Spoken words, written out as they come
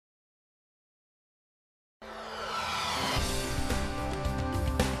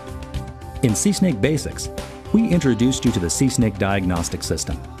In SeeSnake Basics, we introduced you to the SeeSnake diagnostic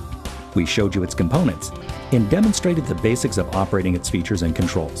system. We showed you its components and demonstrated the basics of operating its features and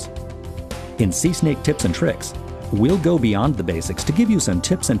controls. In SeeSnake Tips and Tricks, we'll go beyond the basics to give you some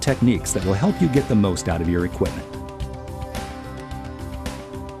tips and techniques that will help you get the most out of your equipment.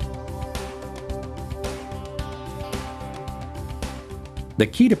 The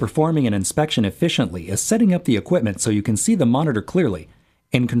key to performing an inspection efficiently is setting up the equipment so you can see the monitor clearly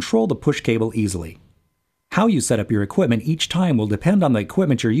and control the push cable easily. How you set up your equipment each time will depend on the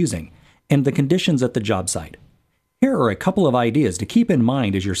equipment you're using and the conditions at the job site. Here are a couple of ideas to keep in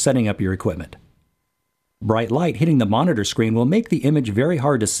mind as you're setting up your equipment. Bright light hitting the monitor screen will make the image very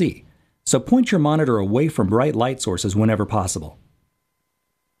hard to see, so point your monitor away from bright light sources whenever possible.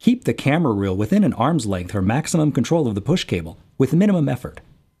 Keep the camera reel within an arm's length for maximum control of the push cable with minimum effort.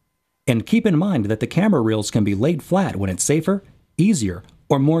 And keep in mind that the camera reels can be laid flat when it's safer, easier,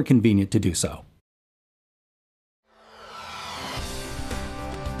 or more convenient to do so.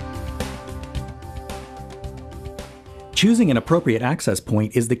 Choosing an appropriate access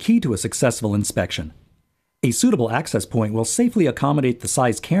point is the key to a successful inspection. A suitable access point will safely accommodate the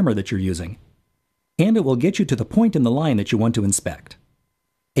size camera that you're using, and it will get you to the point in the line that you want to inspect.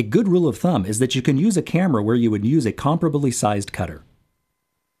 A good rule of thumb is that you can use a camera where you would use a comparably sized cutter.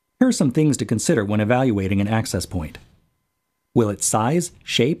 Here are some things to consider when evaluating an access point. Will its size,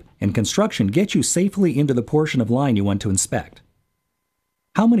 shape, and construction get you safely into the portion of line you want to inspect?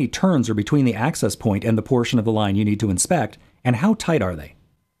 How many turns are between the access point and the portion of the line you need to inspect, and how tight are they?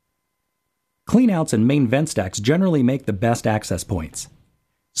 Cleanouts and main vent stacks generally make the best access points.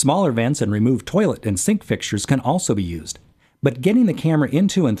 Smaller vents and removed toilet and sink fixtures can also be used, but getting the camera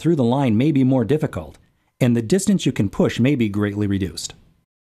into and through the line may be more difficult, and the distance you can push may be greatly reduced.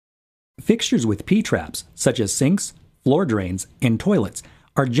 Fixtures with P-traps, such as sinks, floor drains, and toilets,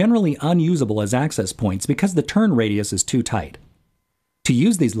 are generally unusable as access points because the turn radius is too tight. To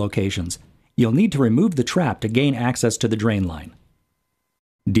use these locations, you'll need to remove the trap to gain access to the drain line.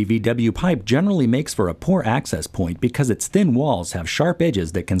 DVW pipe generally makes for a poor access point because its thin walls have sharp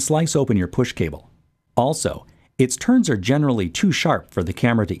edges that can slice open your push cable. Also, its turns are generally too sharp for the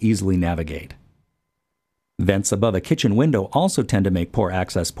camera to easily navigate. Vents above a kitchen window also tend to make poor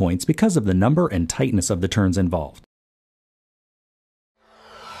access points because of the number and tightness of the turns involved.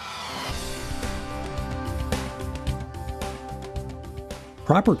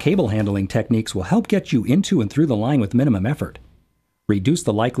 Proper cable handling techniques will help get you into and through the line with minimum effort, reduce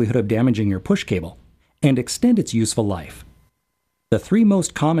the likelihood of damaging your push cable, and extend its useful life. The three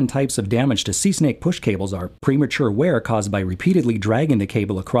most common types of damage to SeeSnake push cables are premature wear caused by repeatedly dragging the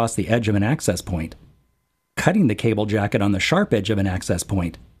cable across the edge of an access point, cutting the cable jacket on the sharp edge of an access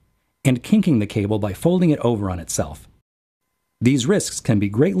point, and kinking the cable by folding it over on itself. These risks can be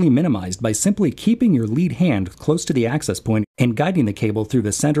greatly minimized by simply keeping your lead hand close to the access point and guiding the cable through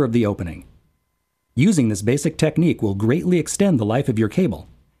the center of the opening. Using this basic technique will greatly extend the life of your cable,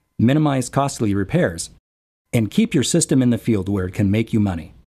 minimize costly repairs, and keep your system in the field where it can make you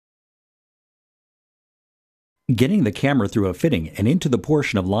money. Getting the camera through a fitting and into the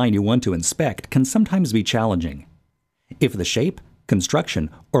portion of line you want to inspect can sometimes be challenging. If the shape,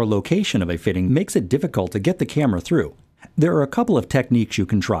 construction, or location of a fitting makes it difficult to get the camera through, there are a couple of techniques you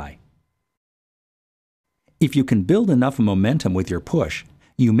can try. If you can build enough momentum with your push,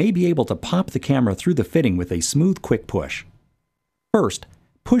 you may be able to pop the camera through the fitting with a smooth, quick push. First,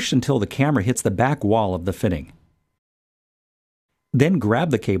 push until the camera hits the back wall of the fitting. Then grab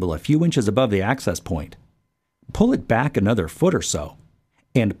the cable a few inches above the access point, pull it back another foot or so,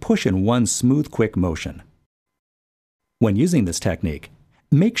 and push in one smooth, quick motion. When using this technique,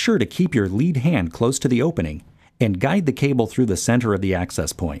 make sure to keep your lead hand close to the opening and guide the cable through the center of the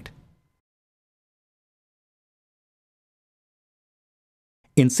access point.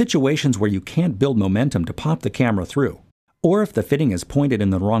 In situations where you can't build momentum to pop the camera through, or if the fitting is pointed in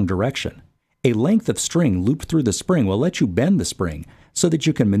the wrong direction, a length of string looped through the spring will let you bend the spring so that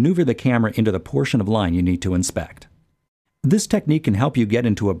you can maneuver the camera into the portion of line you need to inspect. This technique can help you get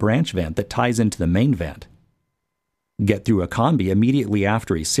into a branch vent that ties into the main vent, get through a combi immediately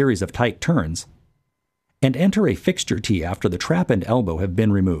after a series of tight turns, and enter a fixture tee after the trap and elbow have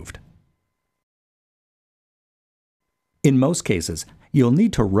been removed. In most cases, you'll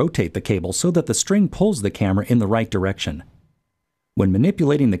need to rotate the cable so that the string pulls the camera in the right direction. When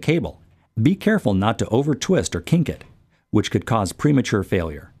manipulating the cable, be careful not to over-twist or kink it, which could cause premature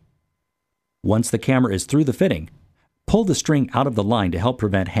failure. Once the camera is through the fitting, pull the string out of the line to help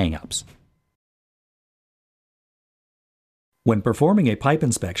prevent hang-ups. When performing a pipe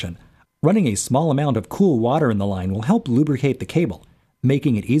inspection, running a small amount of cool water in the line will help lubricate the cable,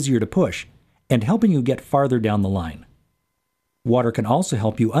 making it easier to push and helping you get farther down the line. Water can also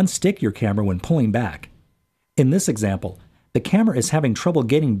help you unstick your camera when pulling back. In this example, the camera is having trouble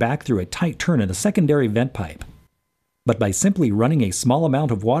getting back through a tight turn in a secondary vent pipe. But by simply running a small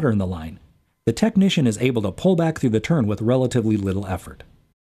amount of water in the line, the technician is able to pull back through the turn with relatively little effort.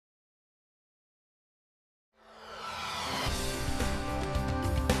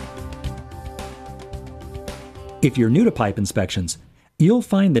 If you're new to pipe inspections, you'll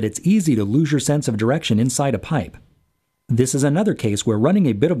find that it's easy to lose your sense of direction inside a pipe. This is another case where running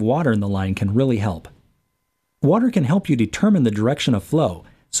a bit of water in the line can really help. Water can help you determine the direction of flow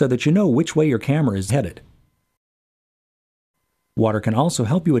so that you know which way your camera is headed. Water can also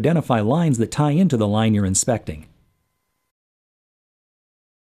help you identify lines that tie into the line you're inspecting.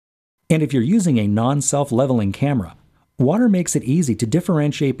 And if you're using a non-self-leveling camera, water makes it easy to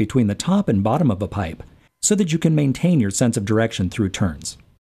differentiate between the top and bottom of a pipe so that you can maintain your sense of direction through turns.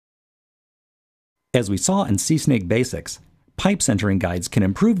 As we saw in SeeSnake Basics, pipe centering guides can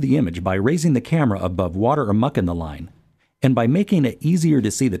improve the image by raising the camera above water or muck in the line, and by making it easier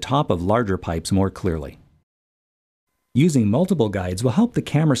to see the top of larger pipes more clearly. Using multiple guides will help the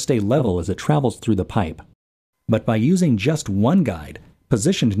camera stay level as it travels through the pipe. But by using just one guide,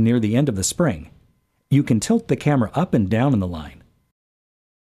 positioned near the end of the spring, you can tilt the camera up and down in the line.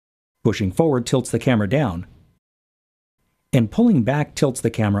 Pushing forward tilts the camera down, and pulling back tilts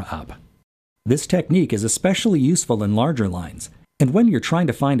the camera up. This technique is especially useful in larger lines and when you're trying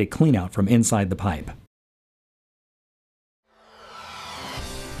to find a cleanout from inside the pipe.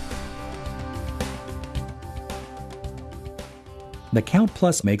 The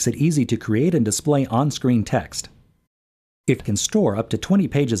CountPlus makes it easy to create and display on-screen text. It can store up to 20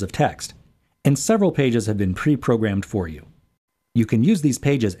 pages of text, and several pages have been pre-programmed for you. You can use these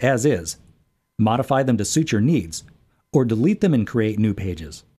pages as is, modify them to suit your needs, or delete them and create new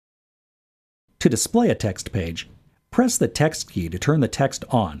pages. To display a text page, press the text key to turn the text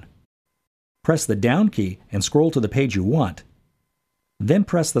on. Press the down key and scroll to the page you want. Then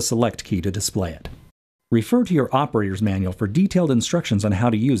press the select key to display it. Refer to your operator's manual for detailed instructions on how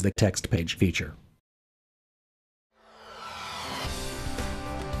to use the text page feature.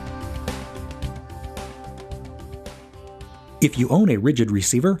 If you own a rigid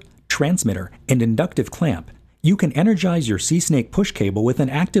receiver, transmitter, and inductive clamp, you can energize your SeeSnake push cable with an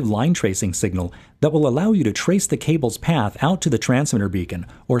active line tracing signal that will allow you to trace the cable's path out to the transmitter beacon,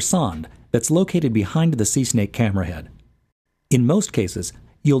 or sonde, that's located behind the SeeSnake camera head. In most cases,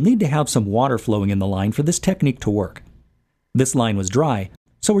 you'll need to have some water flowing in the line for this technique to work. This line was dry,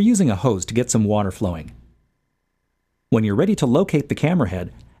 so we're using a hose to get some water flowing. When you're ready to locate the camera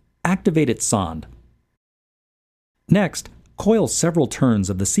head, activate its sonde. Next, coil several turns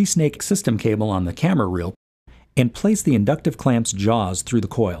of the SeeSnake system cable on the camera reel and place the inductive clamp's jaws through the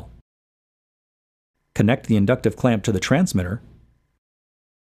coil. Connect the inductive clamp to the transmitter,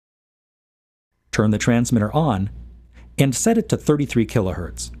 turn the transmitter on, and set it to 33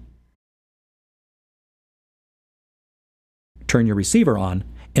 kHz. Turn your receiver on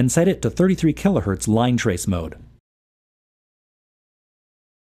and set it to 33 kHz line trace mode.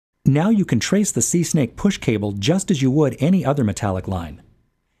 Now you can trace the SeeSnake push cable just as you would any other metallic line.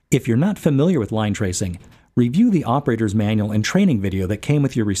 If you're not familiar with line tracing, review the operator's manual and training video that came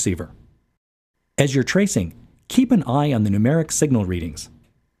with your receiver. As you're tracing, keep an eye on the numeric signal readings.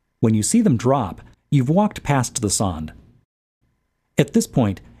 When you see them drop, you've walked past the sonde. At this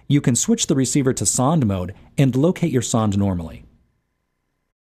point, you can switch the receiver to sonde mode and locate your sonde normally.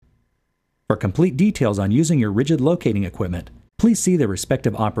 For complete details on using your rigid locating equipment, please see the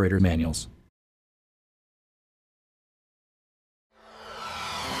respective operator manuals.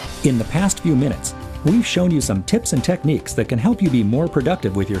 In the past few minutes, we've shown you some tips and techniques that can help you be more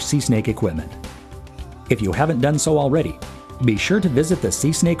productive with your SeeSnake equipment. If you haven't done so already, be sure to visit the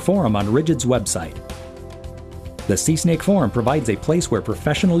SeeSnake forum on Rigid's website. The SeeSnake forum provides a place where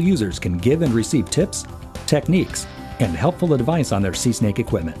professional users can give and receive tips, techniques, and helpful advice on their SeeSnake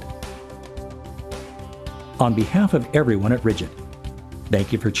equipment. On behalf of everyone at Rigid,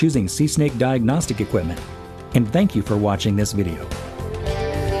 thank you for choosing SeeSnake diagnostic equipment, and thank you for watching this video.